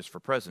 That's not just for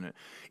president.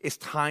 It's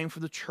time for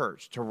the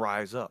church to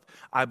rise up.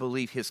 I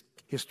believe his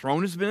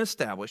throne has been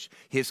established.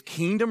 His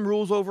kingdom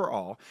rules over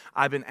all.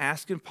 I've been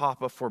asking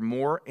Papa for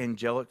more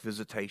angelic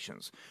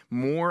visitations,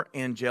 more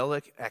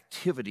angelic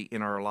activity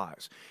in our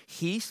lives.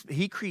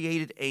 He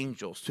created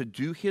angels to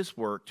do his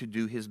work, to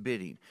do his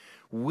bidding.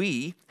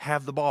 We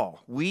have the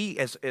ball. We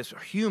as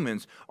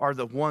humans are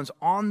the ones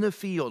on the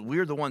field.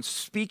 We're the ones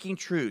speaking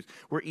truth.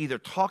 We're either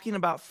talking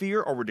about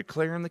fear or we're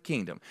declaring the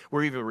kingdom.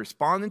 We're either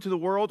responding to the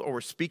world or we're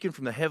speaking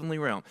from the heavenly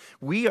realm.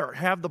 We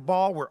have the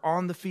ball. We're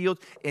on the field.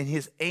 And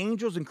his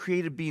angels and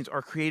created beings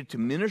are created to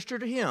minister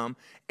to him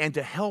and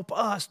to help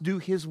us do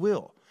his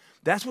will.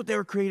 That's what they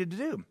were created to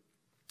do.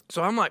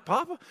 So I'm like,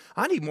 Papa,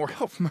 I need more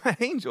help from my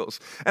angels.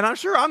 And I'm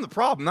sure I'm the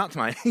problem, not to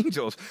my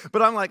angels.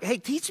 But I'm like, hey,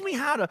 teach me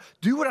how to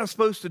do what I'm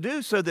supposed to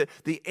do so that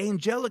the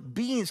angelic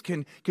beings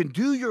can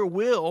do your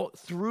will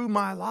through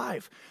my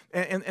life.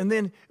 And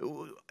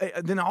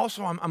then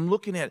also I'm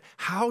looking at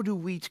how do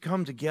we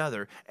come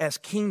together as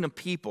kingdom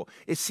people.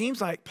 It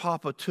seems like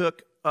Papa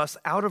took us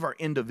out of our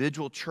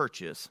individual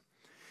churches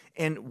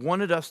and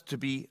wanted us to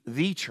be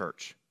the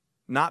church.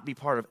 Not be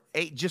part of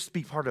just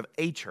be part of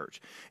a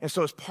church. And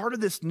so as part of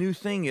this new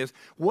thing is,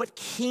 what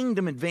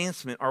kingdom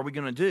advancement are we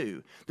going to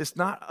do that's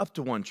not up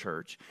to one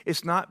church?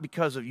 It's not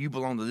because of you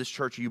belong to this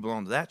church or you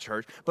belong to that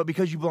church, but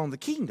because you belong to the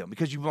kingdom,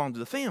 because you belong to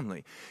the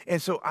family.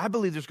 And so I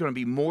believe there's going to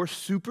be more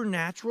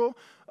supernatural,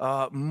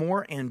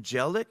 more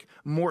angelic,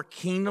 more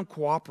kingdom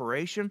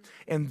cooperation.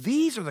 And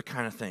these are the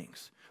kind of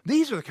things.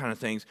 These are the kind of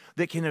things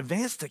that can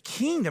advance the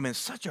kingdom in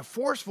such a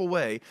forceful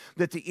way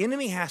that the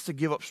enemy has to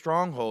give up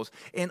strongholds,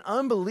 and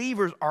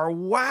unbelievers are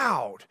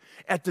wowed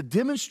at the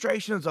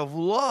demonstrations of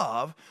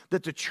love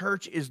that the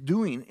church is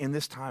doing in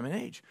this time and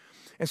age.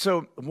 And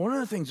so one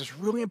of the things that's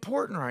really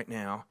important right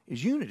now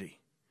is unity.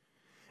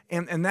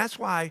 And that's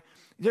why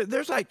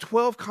there's like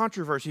 12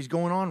 controversies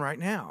going on right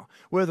now,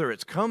 whether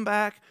it's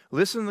comeback,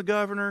 listen to the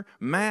governor,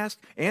 mask,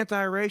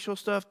 anti-racial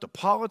stuff, the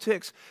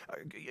politics,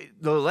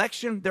 the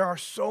election. There are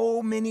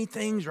so many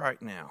things right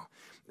now.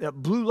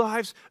 Blue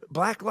lives,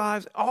 black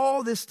lives,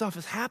 all this stuff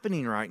is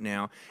happening right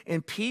now.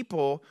 And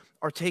people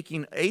are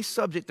taking a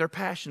subject they're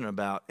passionate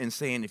about and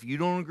saying, if you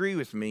don't agree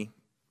with me,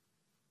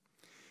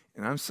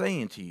 and I'm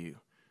saying to you,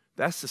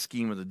 that's the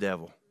scheme of the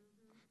devil.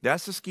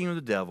 That's the scheme of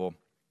the devil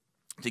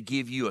to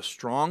give you a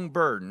strong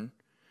burden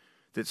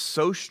that's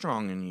so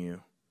strong in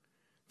you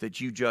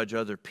that you judge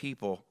other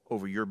people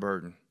over your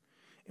burden.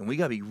 And we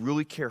got to be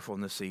really careful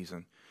in this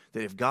season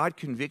that if God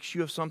convicts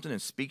you of something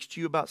and speaks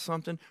to you about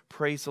something,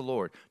 praise the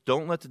Lord.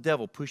 Don't let the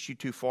devil push you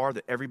too far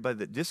that everybody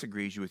that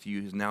disagrees with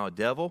you is now a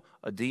devil,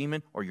 a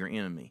demon, or your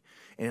enemy.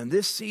 And in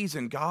this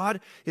season, God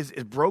has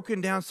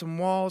broken down some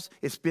walls.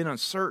 It's been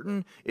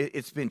uncertain.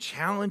 It's been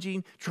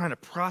challenging, trying to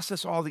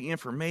process all the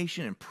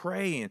information and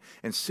pray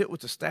and sit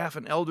with the staff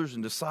and elders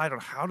and decide on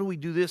how do we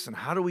do this and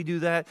how do we do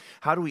that?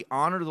 How do we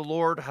honor the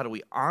Lord? How do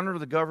we honor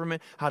the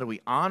government? How do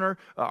we honor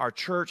our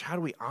church? How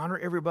do we honor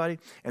everybody?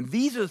 And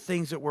these are the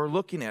things that we're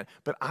looking at.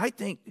 But I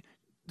think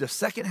the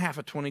second half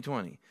of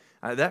 2020,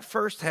 that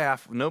first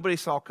half, nobody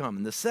saw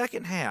coming. The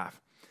second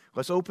half,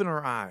 let's open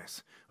our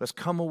eyes. Let's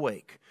come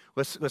awake.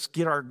 Let's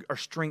get our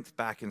strength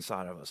back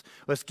inside of us.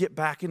 Let's get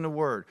back in the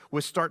Word.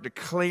 Let's start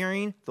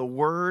declaring the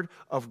Word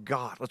of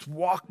God. Let's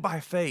walk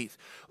by faith.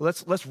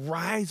 Let's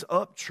rise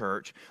up,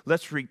 church.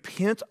 Let's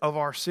repent of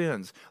our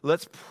sins.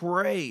 Let's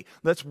pray.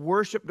 Let's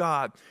worship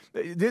God.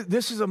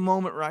 This is a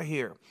moment right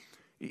here.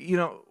 You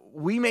know,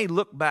 we may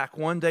look back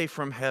one day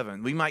from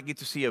heaven. We might get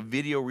to see a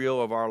video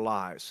reel of our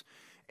lives.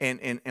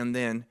 And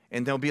then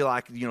there'll be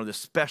like, the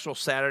special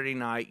Saturday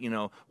night,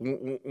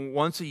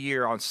 once a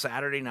year on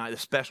Saturday night, the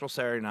special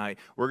Saturday night,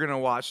 we're going to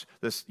watch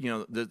this,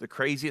 the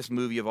craziest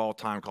movie of all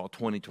time called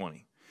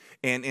 2020.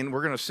 And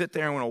we're going to sit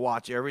there and we're going to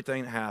watch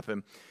everything that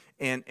happened.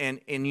 And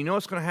you know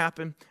what's going to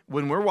happen?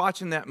 When we're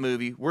watching that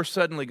movie, we're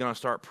suddenly going to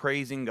start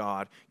praising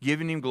God,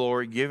 giving him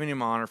glory, giving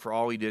him honor for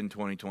all he did in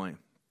 2020.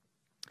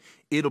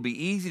 It'll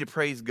be easy to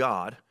praise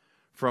God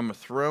from a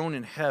throne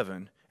in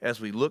heaven as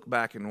we look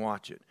back and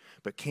watch it.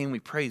 But can we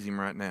praise him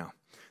right now?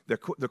 The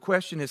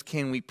question is,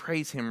 can we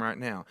praise him right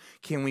now?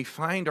 Can we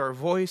find our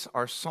voice,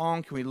 our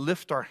song? Can we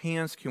lift our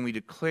hands? Can we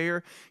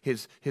declare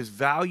his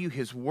value,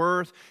 his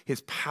worth,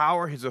 his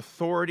power, his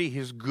authority,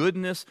 his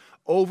goodness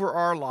over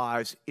our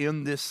lives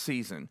in this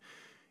season?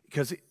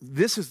 Because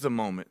this is the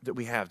moment that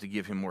we have to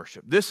give him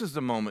worship. This is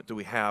the moment that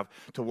we have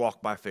to walk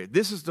by faith.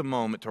 This is the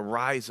moment to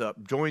rise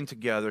up, join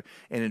together,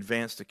 and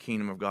advance the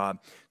kingdom of God.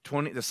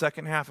 The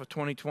second half of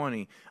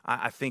 2020,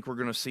 I think we're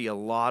going to see a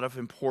lot of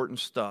important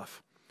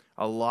stuff.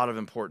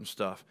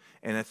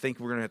 And I think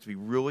we're going to have to be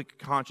really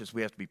conscious.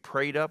 We have to be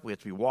prayed up. We have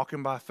to be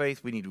walking by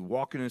faith. We need to be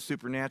walking in the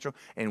supernatural.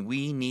 And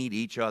we need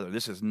each other.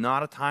 This is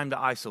not a time to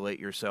isolate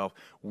yourself.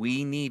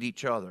 We need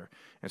each other.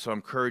 And so I'm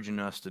encouraging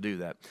us to do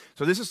that.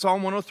 So this is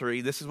Psalm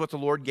 103. This is what the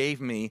Lord gave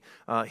me,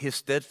 his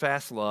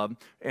steadfast love.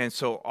 And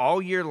so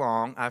all year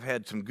long, I've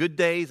had some good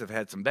days. I've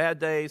had some bad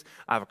days.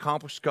 I've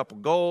accomplished a couple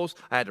goals.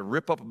 I had to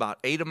rip up about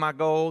 8 of my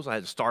goals. I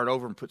had to start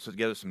over and put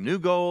together some new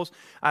goals.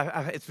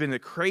 It's been the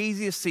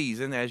craziest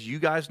season, as you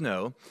guys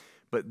know.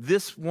 But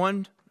this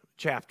one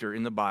chapter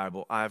in the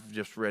Bible, I've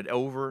just read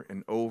over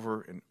and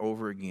over and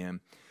over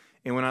again.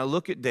 And when I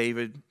look at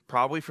David,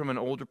 probably from an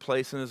older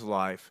place in his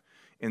life,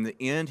 in the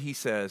end he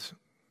says,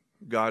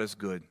 God is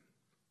good.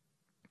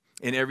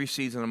 In every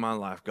season of my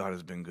life, God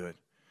has been good.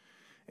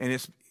 And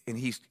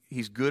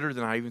he's gooder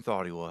than I even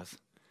thought he was.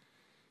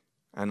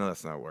 I know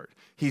that's not a word.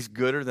 He's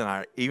gooder than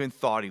I even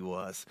thought he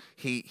was.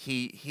 He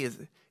is,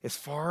 as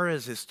far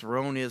as his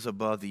throne is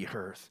above the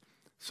earth,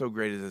 so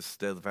great is his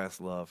steadfast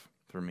love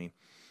for me.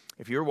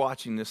 If you're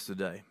watching this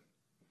today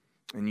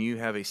and you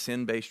have a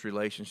sin-based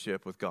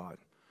relationship with God,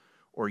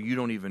 or you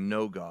don't even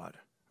know God,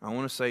 I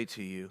want to say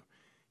to you,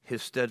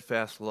 his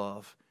steadfast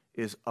love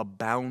is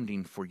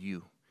abounding for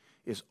you,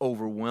 is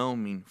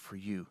overwhelming for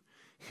you.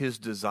 His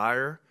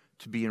desire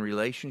to be in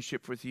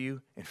relationship with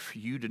you and for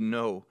you to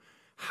know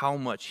how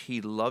much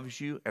he loves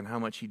you and how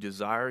much he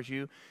desires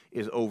you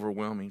is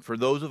overwhelming. For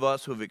those of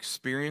us who have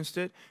experienced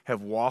it,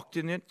 have walked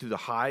in it through the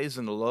highs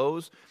and the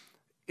lows,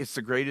 it's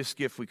the greatest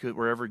gift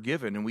we're ever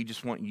given, and we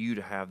just want you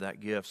to have that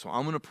gift. So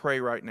I'm going to pray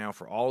right now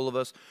for all of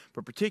us,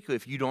 but particularly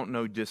if you don't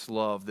know this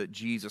love that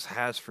Jesus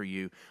has for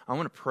you, I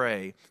want to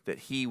pray that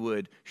he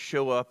would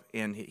show up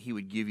and he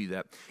would give you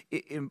that.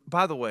 And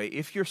by the way,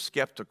 if you're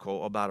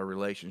skeptical about a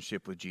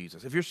relationship with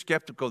Jesus, if you're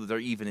skeptical that there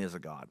even is a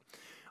God,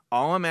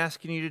 all I'm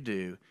asking you to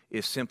do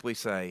is simply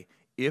say,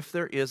 if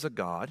there is a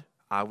God,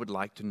 I would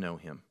like to know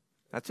him.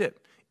 That's it.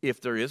 If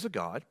there is a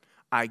God,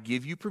 I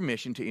give you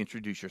permission to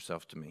introduce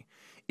yourself to me.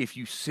 If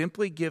you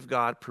simply give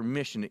God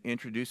permission to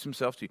introduce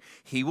himself to you,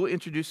 he will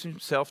introduce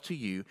himself to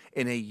you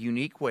in a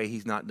unique way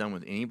he's not done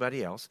with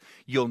anybody else.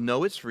 You'll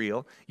know it's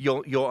real.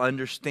 You'll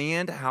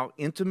understand how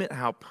intimate,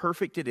 how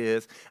perfect it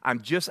is.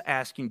 I'm just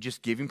asking,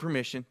 just give him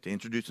permission to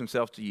introduce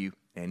himself to you,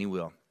 and he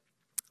will.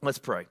 Let's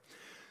pray.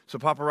 So,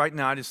 Papa, right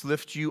now, I just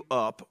lift you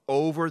up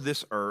over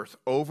this earth,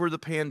 over the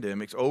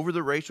pandemics, over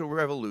the racial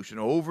revolution,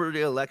 over the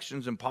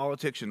elections and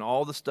politics and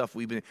all the stuff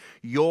we've been.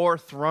 Your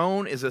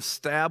throne is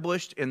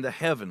established in the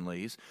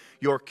heavenlies.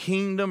 Your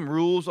kingdom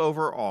rules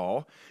over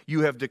all.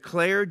 You have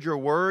declared your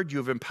word. You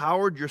have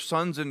empowered your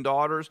sons and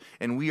daughters,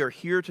 and we are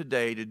here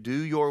today to do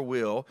your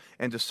will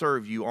and to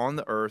serve you on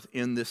the earth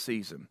in this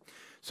season.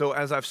 So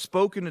as I've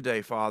spoken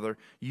today, Father,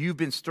 you've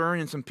been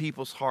stirring in some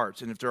people's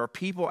hearts. And if there are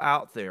people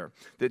out there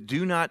that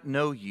do not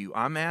know you,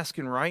 I'm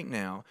asking right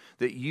now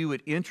that you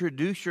would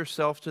introduce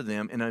yourself to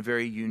them in a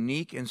very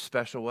unique and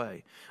special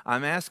way.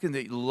 I'm asking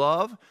that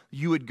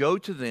you would go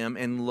to them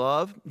and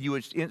you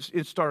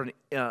would start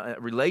a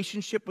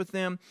relationship with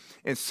them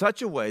in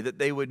such a way that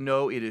they would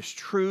know it is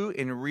true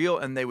and real,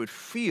 and they would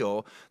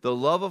feel the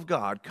love of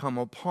God come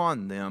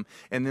upon them.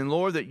 And then,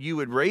 Lord, that you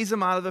would raise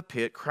them out of the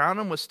pit, crown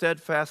them with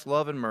steadfast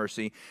love and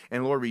mercy,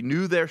 and Lord,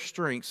 renew their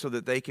strength so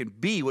that they can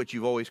be what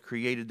you've always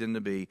created them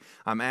to be.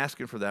 I'm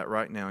asking for that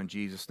right now in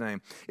Jesus'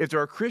 name. If there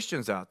are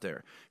Christians out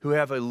there who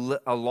have a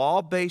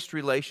law-based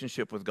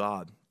relationship with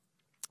God,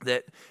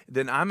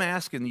 then I'm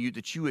asking you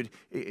that you would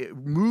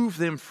move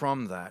them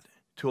from that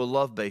to a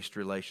love-based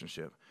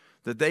relationship,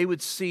 that they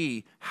would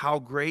see how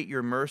great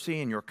your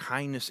mercy and your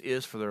kindness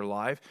is for their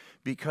life,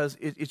 because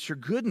it's your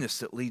goodness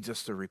that leads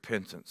us to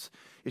repentance.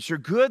 It's your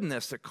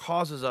goodness that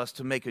causes us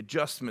to make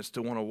adjustments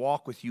to want to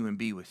walk with you and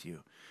be with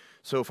you.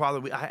 So,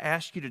 Father, I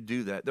ask you to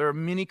do that. There are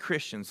many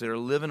Christians that are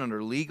living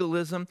under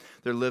legalism.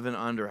 They're living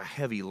under a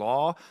heavy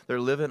law. They're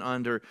living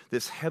under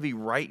this heavy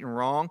right and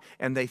wrong,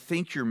 and they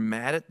think you're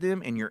mad at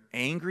them and you're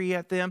angry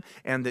at them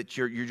and that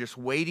you're just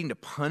waiting to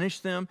punish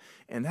them,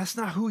 and that's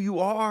not who you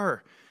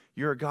are.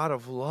 You're a God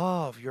of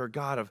love. You're a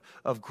God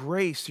of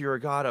grace. You're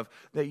a God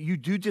that you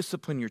do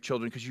discipline your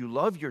children because you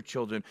love your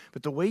children,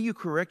 but the way you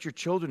correct your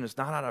children is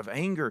not out of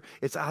anger.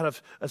 It's out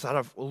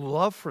of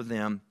love for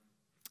them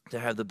to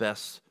have the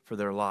best for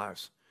their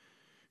lives.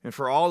 And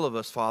for all of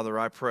us, Father,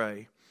 I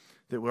pray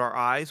that our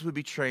eyes would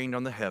be trained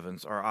on the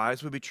heavens, our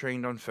eyes would be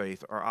trained on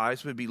faith, our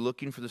eyes would be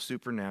looking for the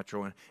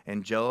supernatural and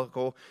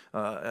angelical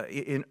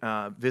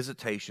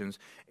visitations,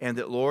 and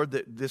that, Lord,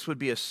 that this would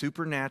be a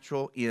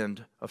supernatural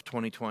end of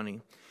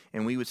 2020,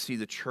 and we would see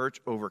the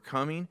church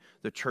overcoming,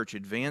 the church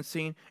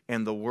advancing,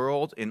 and the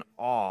world in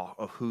awe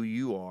of who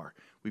you are.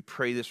 We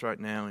pray this right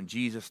now in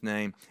Jesus'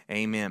 name,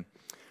 amen.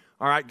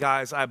 All right,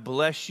 guys, I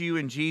bless you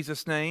in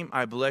Jesus' name.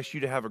 I bless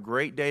you to have a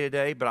great day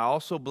today, but I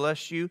also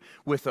bless you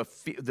with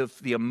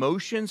the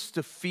emotions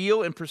to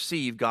feel and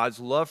perceive God's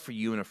love for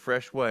you in a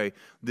fresh way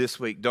this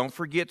week. Don't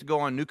forget to go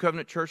on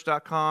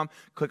newcovenantchurch.com,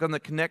 click on the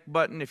connect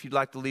button if you'd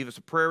like to leave us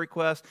a prayer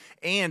request,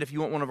 and if you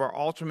want one of our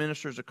altar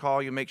ministers to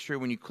call you, make sure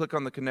when you click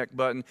on the connect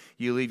button,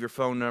 you leave your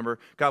phone number.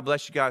 God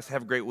bless you guys.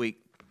 Have a great week.